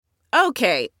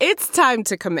Okay, it's time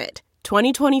to commit.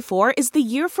 2024 is the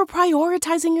year for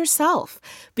prioritizing yourself.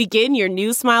 Begin your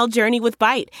new smile journey with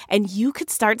Byte, and you could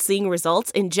start seeing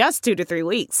results in just 2 to 3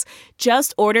 weeks.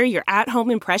 Just order your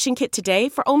at-home impression kit today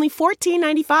for only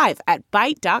 $14.95 at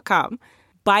Byte.com.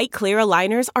 Byte Clear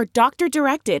aligners are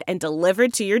doctor-directed and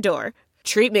delivered to your door.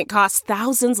 Treatment costs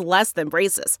thousands less than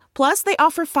braces. Plus, they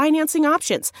offer financing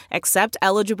options, accept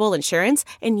eligible insurance,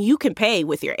 and you can pay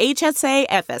with your HSA,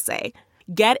 FSA.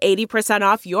 Get 80%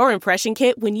 off your impression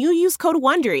kit when you use code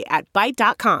WONDERY at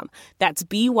Byte.com. That's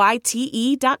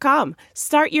BYTE.com.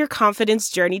 Start your confidence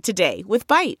journey today with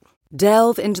Byte.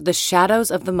 Delve into the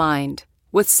shadows of the mind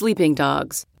with Sleeping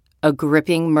Dogs, a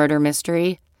gripping murder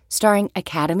mystery starring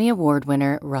Academy Award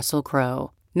winner Russell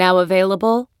Crowe. Now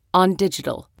available on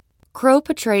digital. Crowe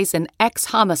portrays an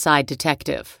ex-homicide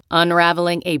detective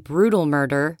unraveling a brutal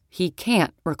murder he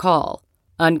can't recall.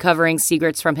 Uncovering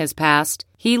secrets from his past,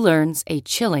 he learns a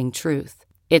chilling truth.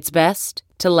 It's best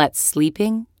to let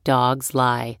sleeping dogs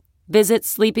lie. Visit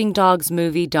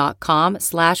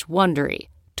sleepingdogsmovie.com/Wondery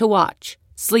to watch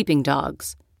Sleeping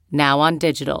Dogs, now on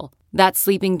digital. That's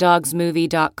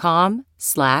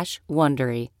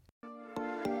sleepingdogsmovie.com/Wondery.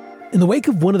 In the wake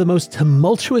of one of the most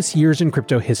tumultuous years in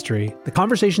crypto history, the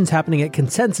conversations happening at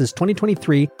Consensus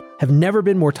 2023 have never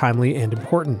been more timely and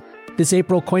important. This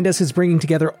April, CoinDesk is bringing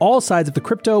together all sides of the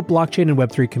crypto, blockchain, and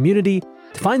Web3 community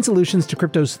to find solutions to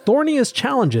crypto's thorniest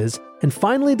challenges and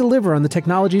finally deliver on the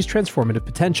technology's transformative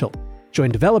potential.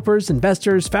 Join developers,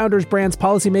 investors, founders, brands,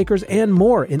 policymakers, and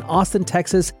more in Austin,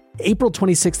 Texas, April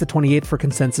 26th to 28th for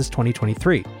Consensus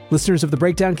 2023. Listeners of The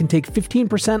Breakdown can take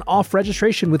 15% off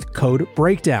registration with code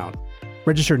BREAKDOWN.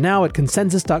 Register now at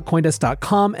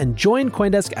consensus.coindesk.com and join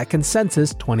CoinDesk at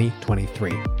Consensus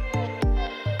 2023.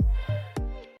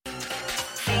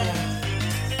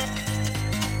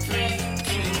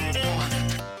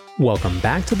 Welcome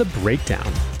back to The Breakdown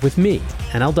with me,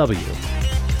 NLW.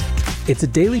 It's a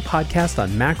daily podcast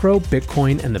on macro,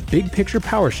 Bitcoin, and the big picture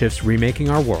power shifts remaking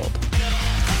our world.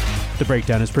 The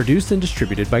Breakdown is produced and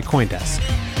distributed by CoinDesk.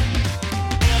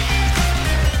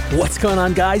 What's going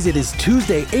on, guys? It is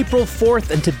Tuesday, April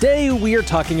 4th, and today we are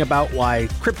talking about why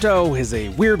crypto is a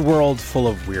weird world full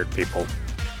of weird people.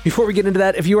 Before we get into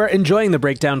that, if you are enjoying The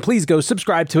Breakdown, please go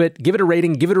subscribe to it, give it a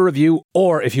rating, give it a review,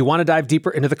 or if you want to dive deeper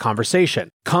into the conversation,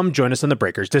 come join us on the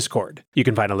Breakers Discord. You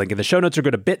can find a link in the show notes or go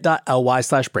to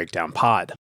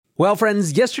bit.ly/breakdownpod. Well,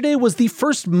 friends, yesterday was the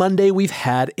first Monday we've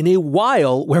had in a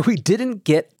while where we didn't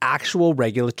get actual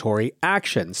regulatory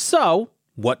action. So,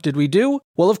 what did we do?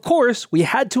 Well, of course, we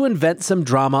had to invent some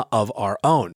drama of our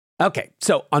own. Okay,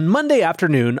 so on Monday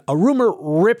afternoon, a rumor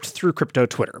ripped through crypto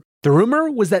Twitter. The rumor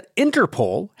was that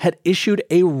Interpol had issued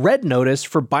a red notice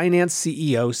for Binance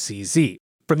CEO CZ.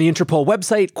 From the Interpol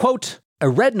website, quote, "A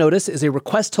red notice is a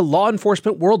request to law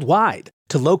enforcement worldwide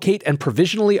to locate and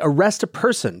provisionally arrest a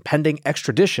person pending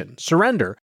extradition,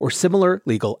 surrender, or similar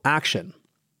legal action."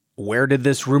 Where did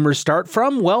this rumor start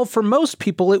from? Well, for most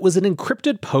people, it was an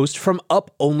encrypted post from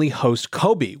up-only host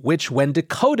Kobe, which, when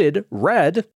decoded,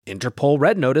 read, Interpol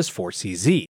red notice for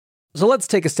CZ. So let's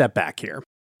take a step back here.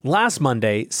 Last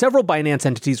Monday, several Binance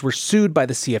entities were sued by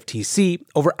the CFTC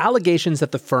over allegations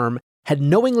that the firm had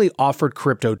knowingly offered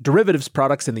crypto derivatives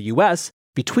products in the US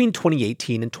between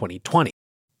 2018 and 2020.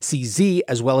 CZ,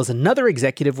 as well as another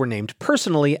executive, were named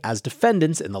personally as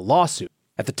defendants in the lawsuit.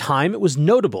 At the time, it was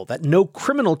notable that no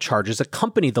criminal charges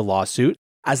accompanied the lawsuit,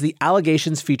 as the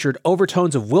allegations featured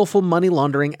overtones of willful money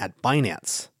laundering at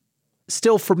Binance.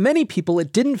 Still, for many people,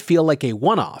 it didn't feel like a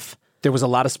one-off. There was a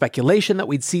lot of speculation that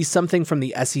we'd see something from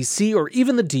the SEC or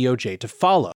even the DOJ to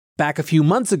follow. Back a few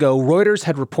months ago, Reuters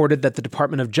had reported that the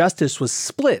Department of Justice was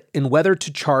split in whether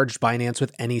to charge Binance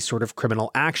with any sort of criminal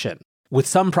action, with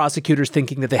some prosecutors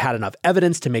thinking that they had enough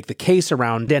evidence to make the case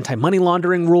around anti-money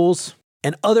laundering rules,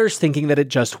 and others thinking that it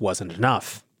just wasn't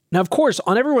enough. Now, of course,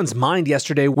 on everyone's mind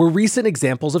yesterday were recent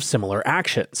examples of similar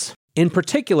actions. In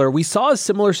particular, we saw a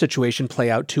similar situation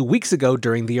play out 2 weeks ago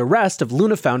during the arrest of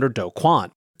Luna founder Do Kwon.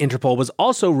 Interpol was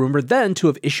also rumored then to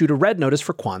have issued a red notice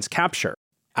for Kwon's capture.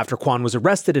 After Kwon was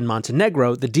arrested in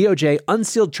Montenegro, the DOJ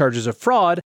unsealed charges of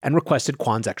fraud and requested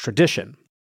Kwon's extradition.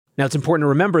 Now, it's important to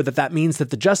remember that that means that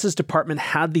the Justice Department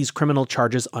had these criminal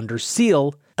charges under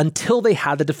seal until they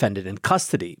had the defendant in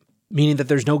custody, meaning that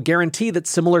there's no guarantee that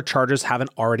similar charges haven't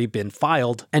already been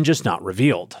filed and just not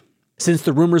revealed. Since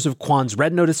the rumors of Kwon's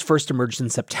red notice first emerged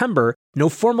in September, no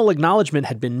formal acknowledgement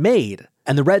had been made,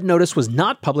 and the red notice was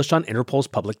not published on Interpol's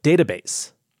public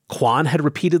database. Kwon had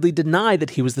repeatedly denied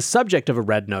that he was the subject of a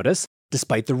red notice,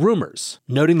 despite the rumors,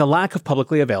 noting the lack of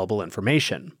publicly available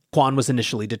information. Kwon was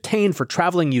initially detained for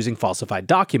traveling using falsified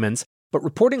documents, but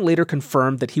reporting later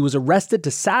confirmed that he was arrested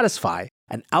to satisfy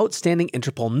an outstanding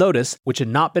Interpol notice which had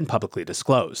not been publicly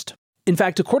disclosed. In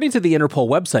fact, according to the Interpol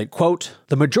website, quote,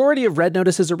 "The majority of red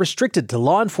notices are restricted to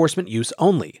law enforcement use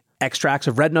only. Extracts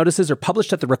of red notices are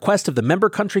published at the request of the member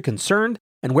country concerned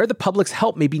and where the public's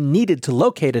help may be needed to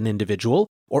locate an individual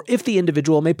or if the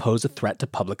individual may pose a threat to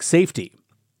public safety."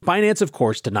 Binance, of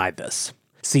course, denied this.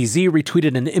 CZ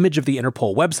retweeted an image of the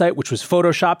Interpol website, which was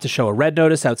photoshopped to show a red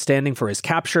notice outstanding for his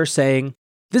capture, saying,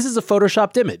 "This is a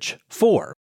photoshopped image.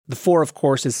 4. The 4, of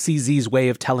course, is CZ's way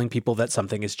of telling people that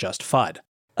something is just FUD.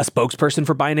 A spokesperson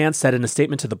for Binance said in a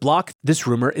statement to the block, "This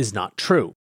rumor is not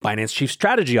true." Binance Chief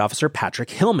Strategy Officer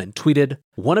Patrick Hillman tweeted,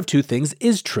 "One of two things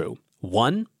is true.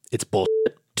 1, it's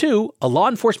bullshit. 2, a law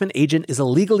enforcement agent is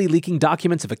illegally leaking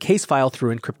documents of a case file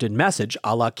through encrypted message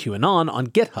a la QAnon on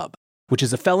GitHub, which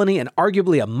is a felony and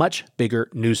arguably a much bigger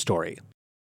news story."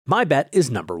 My bet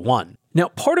is number 1. Now,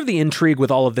 part of the intrigue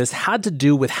with all of this had to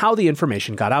do with how the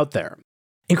information got out there.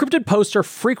 Encrypted posts are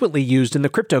frequently used in the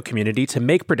crypto community to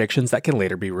make predictions that can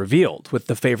later be revealed, with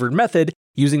the favored method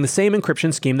using the same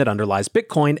encryption scheme that underlies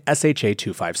Bitcoin,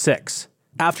 SHA-256.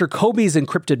 After Kobe's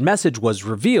encrypted message was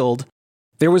revealed,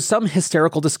 there was some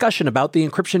hysterical discussion about the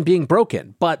encryption being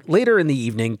broken, but later in the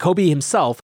evening, Kobe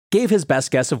himself gave his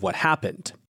best guess of what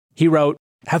happened. He wrote,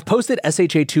 "Have posted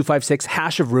SHA-256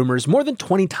 hash of rumors more than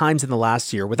 20 times in the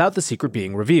last year without the secret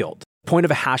being revealed. Point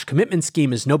of a hash commitment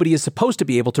scheme is nobody is supposed to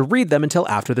be able to read them until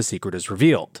after the secret is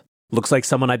revealed. Looks like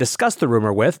someone I discussed the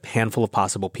rumor with, handful of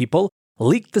possible people,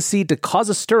 leaked the seed to cause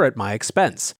a stir at my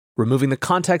expense, removing the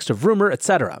context of rumor,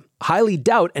 etc. Highly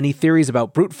doubt any theories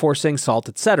about brute forcing, salt,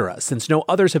 etc., since no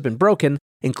others have been broken,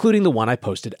 including the one I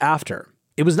posted after.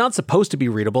 It was not supposed to be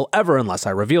readable ever unless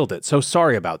I revealed it, so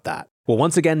sorry about that. Will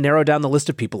once again narrow down the list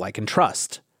of people I can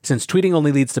trust. Since tweeting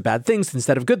only leads to bad things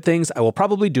instead of good things, I will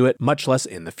probably do it much less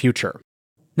in the future."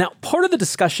 Now, part of the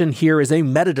discussion here is a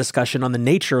meta-discussion on the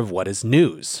nature of what is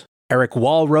news. Eric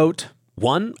Wall wrote,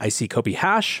 1, I see Kobe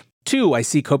hash. 2, I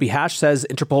see Kobe hash says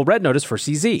Interpol red notice for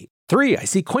CZ. 3, I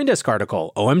see Coindesk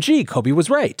article. OMG, Kobe was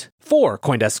right. 4,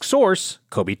 Coindesk source.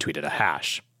 Kobe tweeted a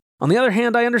hash. On the other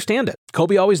hand, I understand it.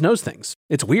 Kobe always knows things.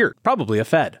 It's weird, probably a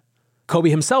Fed. Kobe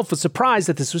himself was surprised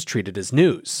that this was treated as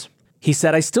news. He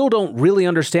said, "I still don't really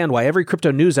understand why every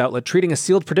crypto news outlet treating a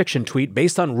sealed prediction tweet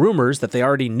based on rumors that they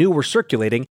already knew were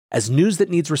circulating as news that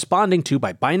needs responding to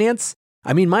by Binance.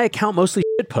 I mean, my account mostly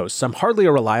shitposts. I'm hardly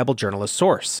a reliable journalist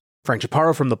source." Frank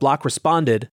Chaparro from The Block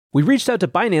responded, "We reached out to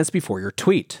Binance before your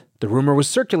tweet. The rumor was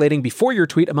circulating before your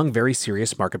tweet among very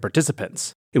serious market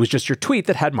participants. It was just your tweet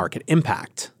that had market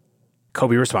impact."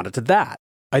 Kobe responded to that.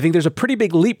 "I think there's a pretty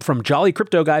big leap from Jolly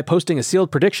Crypto Guy posting a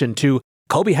sealed prediction to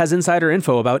Kobe has insider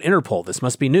info about Interpol. This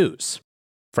must be news."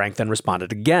 Frank then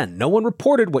responded again. "No one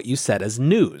reported what you said as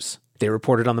news. They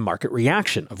reported on the market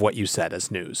reaction of what you said as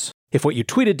news. If what you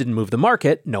tweeted didn't move the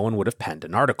market, no one would have penned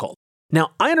an article."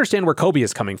 Now, I understand where Kobe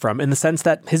is coming from in the sense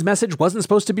that his message wasn't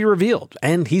supposed to be revealed,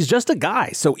 and he's just a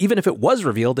guy, so even if it was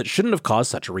revealed, it shouldn't have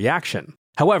caused such a reaction.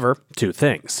 However, 2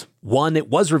 things. 1, it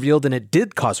was revealed and it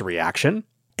did cause a reaction.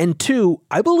 And 2,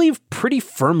 I believe pretty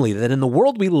firmly that in the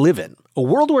world we live in, a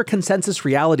world where consensus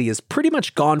reality is pretty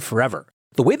much gone forever,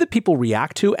 the way that people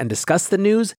react to and discuss the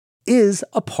news is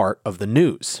a part of the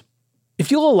news. If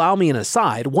you'll allow me an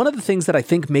aside, one of the things that I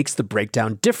think makes the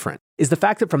breakdown different is the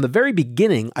fact that from the very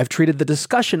beginning, I've treated the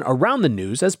discussion around the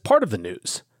news as part of the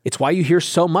news. It's why you hear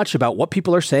so much about what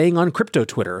people are saying on crypto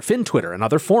Twitter, Fin Twitter, and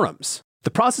other forums.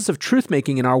 The process of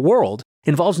truth-making in our world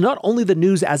involves not only the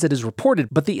news as it is reported,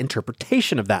 but the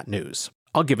interpretation of that news.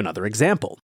 I'll give another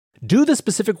example. Do the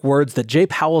specific words that Jay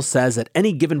Powell says at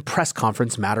any given press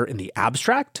conference matter in the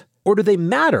abstract? Or do they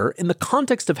matter in the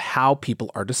context of how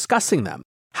people are discussing them,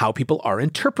 how people are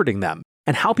interpreting them,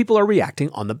 and how people are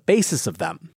reacting on the basis of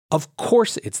them? Of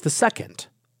course, it's the second.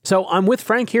 So I'm with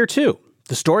Frank here too.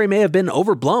 The story may have been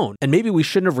overblown, and maybe we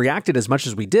shouldn't have reacted as much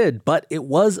as we did, but it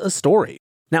was a story.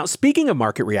 Now, speaking of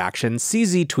market reaction,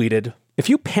 CZ tweeted, "If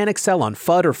you panic sell on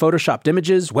FUD or photoshopped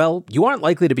images, well, you aren't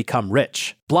likely to become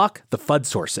rich. Block the FUD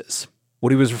sources."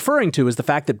 What he was referring to is the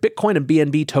fact that Bitcoin and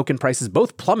BNB token prices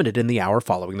both plummeted in the hour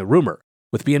following the rumor,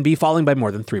 with BNB falling by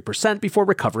more than 3% before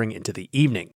recovering into the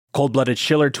evening. Cold-blooded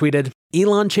Schiller tweeted,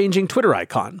 "Elon changing Twitter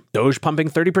icon, Doge pumping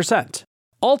 30%.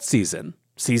 Alt season,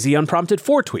 CZ unprompted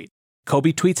 4 tweet.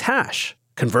 Kobe tweets hash.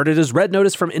 Converted as red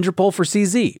notice from Interpol for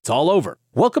CZ. It's all over.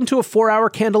 Welcome to a 4-hour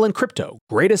candle in crypto.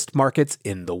 Greatest markets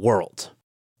in the world."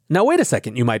 Now wait a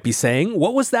second, you might be saying,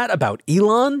 what was that about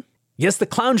Elon? Yes, the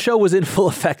clown show was in full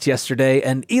effect yesterday,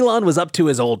 and Elon was up to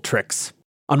his old tricks.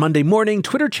 On Monday morning,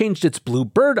 Twitter changed its blue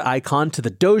bird icon to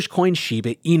the Dogecoin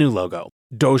Shiba Inu logo.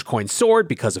 Dogecoin soared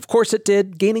because of course it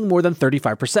did, gaining more than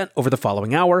 35% over the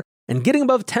following hour and getting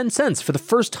above 10 cents for the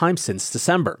first time since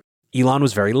December. Elon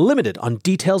was very limited on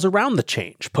details around the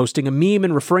change, posting a meme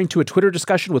and referring to a Twitter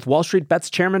discussion with Wall Street Bets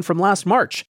chairman from last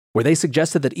March, where they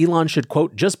suggested that Elon should,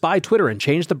 quote, just buy Twitter and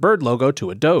change the bird logo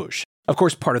to a Doge. Of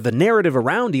course, part of the narrative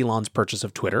around Elon's purchase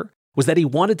of Twitter was that he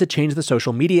wanted to change the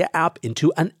social media app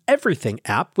into an everything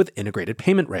app with integrated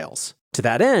payment rails. To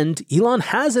that end, Elon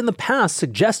has in the past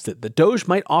suggested that Doge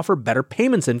might offer better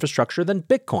payments infrastructure than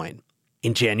Bitcoin.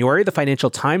 In January, the Financial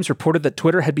Times reported that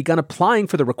Twitter had begun applying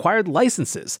for the required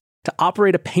licenses to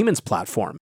operate a payments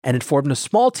platform, and had formed a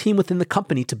small team within the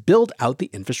company to build out the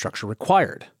infrastructure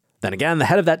required. Then again, the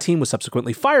head of that team was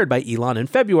subsequently fired by Elon in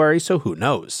February, so who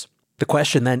knows? The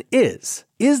question then is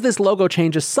this logo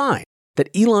change a sign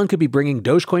that Elon could be bringing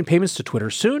Dogecoin payments to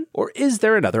Twitter soon, or is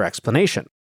there another explanation?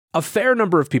 A fair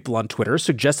number of people on Twitter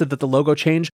suggested that the logo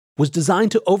change was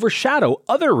designed to overshadow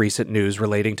other recent news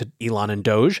relating to Elon and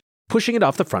Doge, pushing it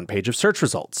off the front page of search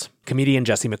results. Comedian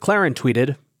Jesse McLaren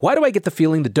tweeted, "Why do I get the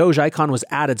feeling the Doge icon was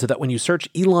added so that when you search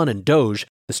Elon and Doge,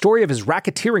 the story of his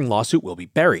racketeering lawsuit will be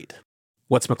buried?"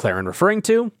 What's McLaren referring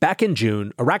to? Back in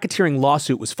June, a racketeering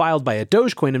lawsuit was filed by a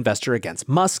Dogecoin investor against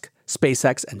Musk,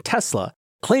 SpaceX, and Tesla,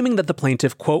 claiming that the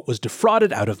plaintiff, quote, was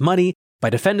defrauded out of money by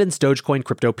defendants' Dogecoin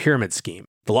crypto pyramid scheme.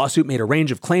 The lawsuit made a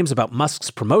range of claims about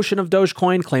Musk's promotion of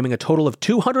Dogecoin, claiming a total of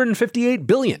 $258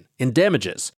 billion in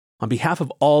damages on behalf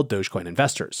of all Dogecoin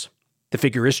investors. The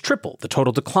figure is triple the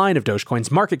total decline of Dogecoin's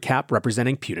market cap,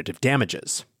 representing punitive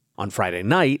damages. On Friday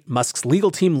night, Musk's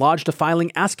legal team lodged a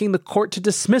filing asking the court to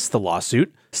dismiss the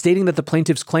lawsuit, stating that the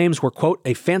plaintiff's claims were, quote,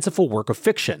 a fanciful work of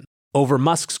fiction, over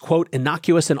Musk's, quote,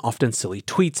 innocuous and often silly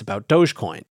tweets about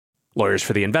Dogecoin. Lawyers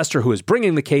for the investor who is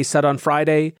bringing the case said on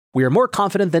Friday, "We are more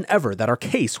confident than ever that our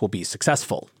case will be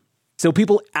successful." So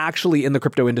people actually in the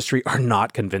crypto industry are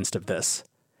not convinced of this.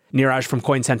 Neeraj from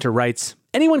Coin Center writes,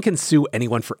 "Anyone can sue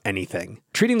anyone for anything.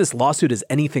 Treating this lawsuit as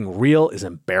anything real is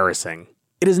embarrassing."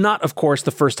 It is not, of course, the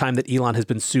first time that Elon has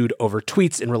been sued over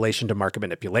tweets in relation to market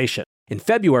manipulation. In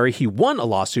February, he won a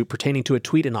lawsuit pertaining to a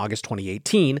tweet in August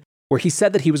 2018, where he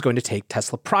said that he was going to take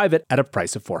Tesla private at a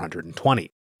price of $420.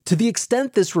 To the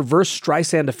extent this reverse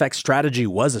Streisand effect strategy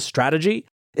was a strategy,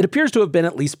 it appears to have been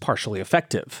at least partially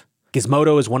effective.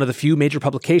 Gizmodo is one of the few major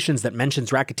publications that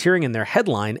mentions racketeering in their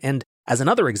headline, and as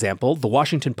another example, the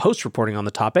Washington Post reporting on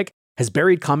the topic has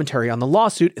buried commentary on the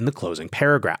lawsuit in the closing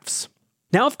paragraphs.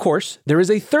 Now, of course, there is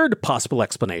a third possible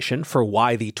explanation for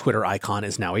why the Twitter icon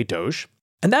is now a Doge.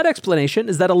 And that explanation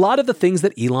is that a lot of the things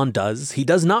that Elon does, he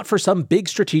does not for some big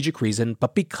strategic reason,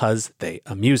 but because they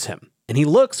amuse him. And he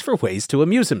looks for ways to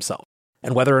amuse himself.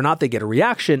 And whether or not they get a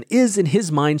reaction is, in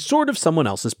his mind, sort of someone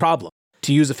else's problem.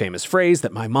 To use a famous phrase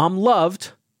that my mom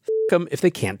loved, f*** them if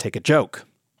they can't take a joke.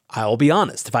 I'll be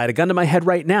honest, if I had a gun to my head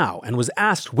right now and was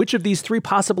asked which of these three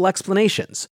possible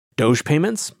explanations, Doge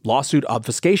payments, lawsuit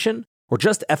obfuscation, or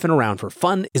just effing around for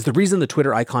fun, is the reason the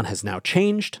Twitter icon has now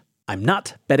changed, I'm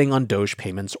not betting on Doge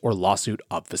payments or lawsuit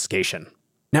obfuscation.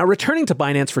 Now, returning to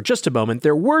Binance for just a moment,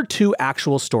 there were two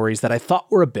actual stories that I thought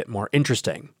were a bit more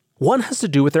interesting. One has to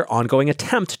do with their ongoing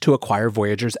attempt to acquire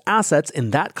Voyager's assets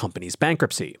in that company's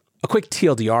bankruptcy. A quick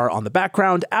TLDR on the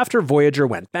background, after Voyager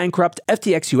went bankrupt,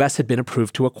 FTX US had been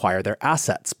approved to acquire their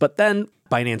assets, but then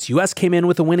Binance US came in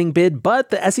with a winning bid, but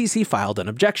the SEC filed an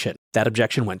objection. That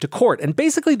objection went to court, and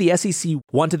basically the SEC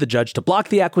wanted the judge to block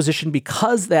the acquisition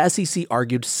because the SEC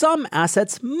argued some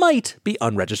assets might be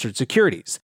unregistered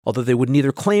securities, although they would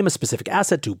neither claim a specific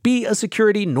asset to be a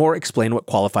security nor explain what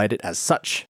qualified it as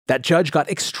such. That judge got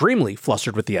extremely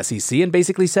flustered with the SEC and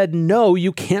basically said, no,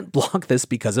 you can't block this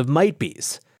because of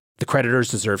might-be's. The creditors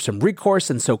deserve some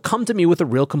recourse, and so come to me with a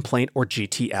real complaint or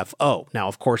GTFO. Now,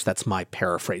 of course, that's my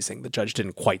paraphrasing. The judge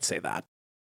didn't quite say that.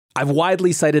 I've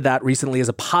widely cited that recently as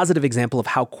a positive example of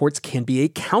how courts can be a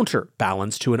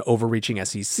counterbalance to an overreaching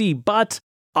SEC, but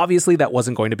obviously that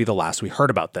wasn't going to be the last we heard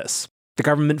about this. The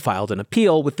government filed an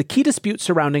appeal with the key dispute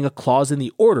surrounding a clause in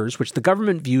the orders which the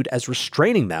government viewed as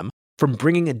restraining them from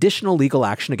bringing additional legal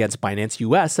action against Binance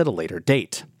US at a later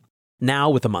date.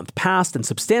 Now, with a month past and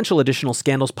substantial additional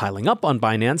scandals piling up on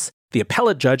Binance, the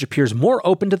appellate judge appears more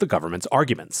open to the government's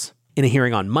arguments. In a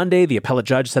hearing on Monday, the appellate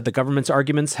judge said the government's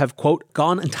arguments have, quote,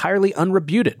 gone entirely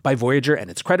unrebuted by Voyager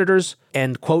and its creditors,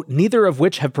 and, quote, neither of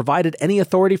which have provided any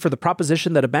authority for the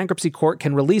proposition that a bankruptcy court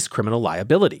can release criminal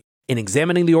liability. In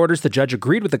examining the orders, the judge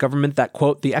agreed with the government that,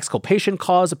 quote, the exculpation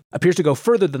clause appears to go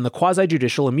further than the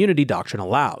quasi-judicial immunity doctrine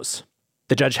allows.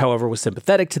 The judge, however, was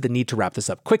sympathetic to the need to wrap this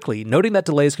up quickly, noting that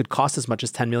delays could cost as much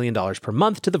as $10 million per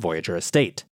month to the Voyager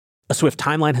estate. A swift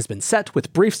timeline has been set,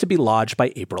 with briefs to be lodged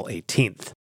by April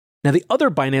 18th. Now, the other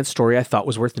Binance story I thought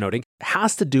was worth noting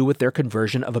has to do with their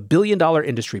conversion of a $1 billion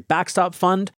industry backstop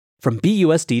fund from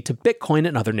BUSD to Bitcoin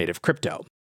and other native crypto.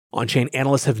 On-chain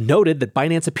analysts have noted that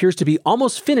Binance appears to be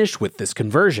almost finished with this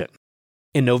conversion.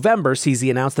 In November, CZ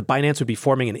announced that Binance would be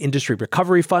forming an industry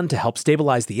recovery fund to help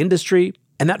stabilize the industry,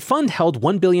 and that fund held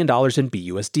 $1 billion in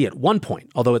BUSD at one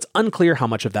point, although it's unclear how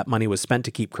much of that money was spent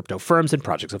to keep crypto firms and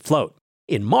projects afloat.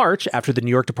 In March, after the New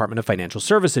York Department of Financial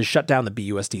Services shut down the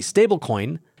BUSD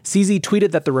stablecoin, CZ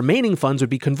tweeted that the remaining funds would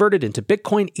be converted into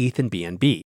Bitcoin, ETH, and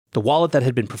BNB. The wallet that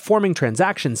had been performing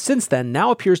transactions since then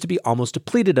now appears to be almost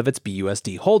depleted of its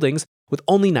BUSD holdings, with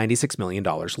only $96 million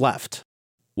left.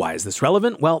 Why is this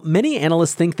relevant? Well, many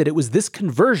analysts think that it was this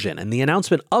conversion and the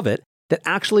announcement of it that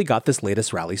actually got this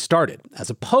latest rally started, as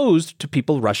opposed to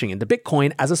people rushing into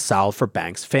Bitcoin as a salve for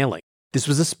banks failing. This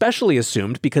was especially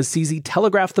assumed because CZ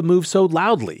telegraphed the move so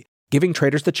loudly, giving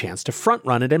traders the chance to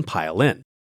front-run it and pile in.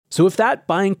 So if that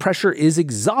buying pressure is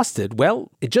exhausted, well,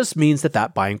 it just means that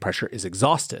that buying pressure is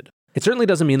exhausted. It certainly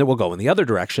doesn't mean that we'll go in the other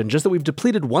direction, just that we've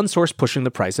depleted one source pushing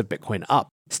the price of Bitcoin up.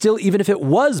 Still, even if it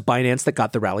was Binance that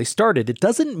got the rally started, it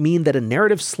doesn't mean that a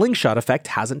narrative slingshot effect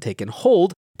hasn't taken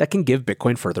hold that can give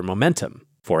Bitcoin further momentum.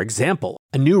 For example,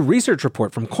 a new research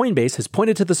report from Coinbase has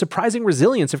pointed to the surprising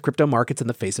resilience of crypto markets in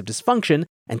the face of dysfunction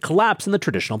and collapse in the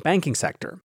traditional banking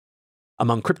sector.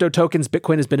 Among crypto tokens,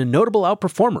 Bitcoin has been a notable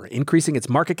outperformer, increasing its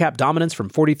market cap dominance from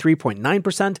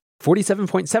 43.9% to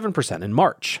 47.7% in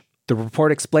March. The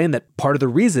report explained that part of the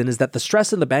reason is that the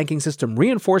stress in the banking system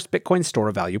reinforced Bitcoin's store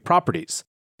of value properties.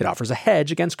 It offers a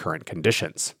hedge against current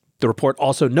conditions. The report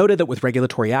also noted that with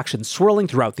regulatory action swirling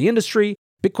throughout the industry,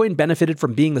 Bitcoin benefited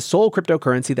from being the sole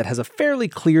cryptocurrency that has a fairly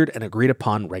cleared and agreed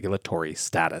upon regulatory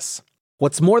status.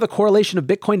 What's more, the correlation of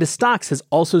Bitcoin to stocks has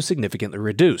also significantly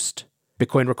reduced.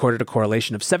 Bitcoin recorded a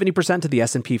correlation of 70% to the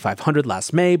S&P 500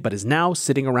 last May, but is now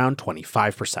sitting around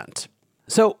 25%.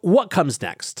 So what comes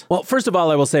next? Well, first of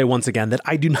all, I will say once again that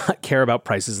I do not care about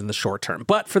prices in the short term,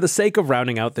 but for the sake of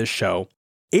rounding out this show,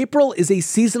 April is a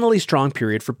seasonally strong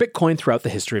period for Bitcoin throughout the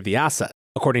history of the asset.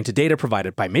 According to data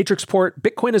provided by Matrixport,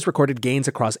 Bitcoin has recorded gains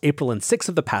across April in 6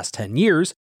 of the past 10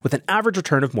 years, with an average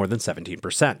return of more than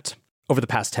 17%. Over the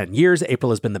past 10 years,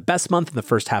 April has been the best month in the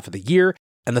first half of the year,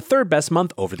 and the third best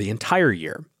month over the entire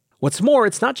year. What's more,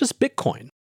 it's not just Bitcoin.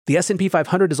 The S&P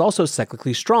 500 is also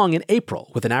cyclically strong in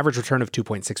April, with an average return of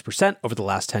 2.6% over the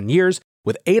last 10 years,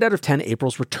 with 8 out of 10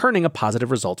 Aprils returning a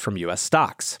positive result from US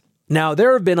stocks. Now,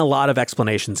 there have been a lot of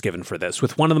explanations given for this,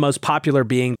 with one of the most popular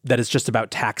being that it's just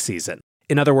about tax season.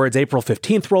 In other words, April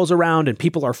 15th rolls around and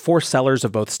people are forced sellers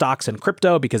of both stocks and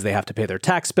crypto because they have to pay their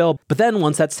tax bill, but then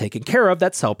once that's taken care of,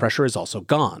 that sell pressure is also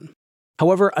gone.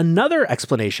 However, another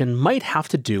explanation might have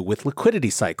to do with liquidity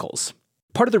cycles.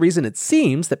 Part of the reason it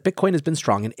seems that Bitcoin has been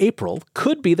strong in April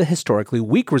could be the historically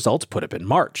weak results put up in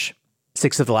March.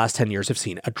 6 of the last 10 years have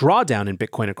seen a drawdown in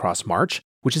Bitcoin across March,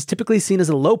 which is typically seen as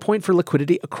a low point for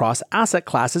liquidity across asset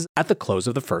classes at the close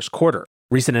of the first quarter.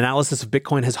 Recent analysis of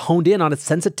Bitcoin has honed in on its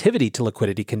sensitivity to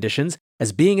liquidity conditions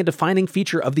as being a defining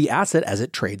feature of the asset as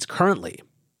it trades currently.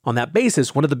 On that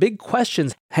basis, one of the big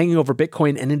questions hanging over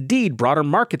Bitcoin and indeed broader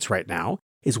markets right now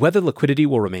is whether liquidity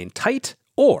will remain tight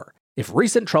or if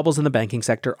recent troubles in the banking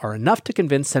sector are enough to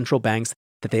convince central banks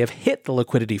that they have hit the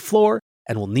liquidity floor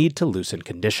and will need to loosen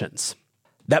conditions.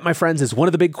 That, my friends, is one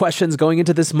of the big questions going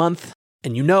into this month,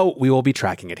 and you know we will be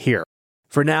tracking it here.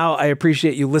 For now, I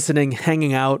appreciate you listening,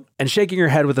 hanging out, and shaking your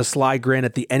head with a sly grin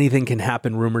at the anything can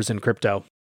happen rumors in crypto.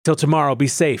 Till tomorrow, be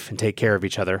safe and take care of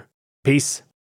each other. Peace.